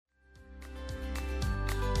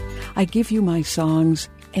I give you my songs,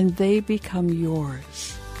 and they become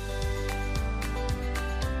yours.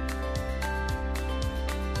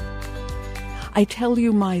 I tell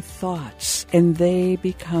you my thoughts, and they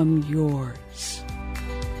become yours.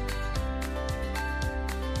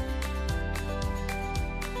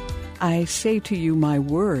 I say to you my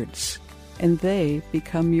words, and they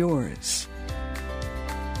become yours.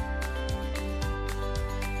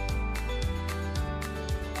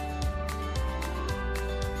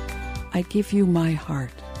 I give you my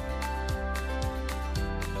heart.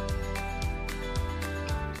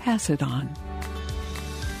 Pass it on.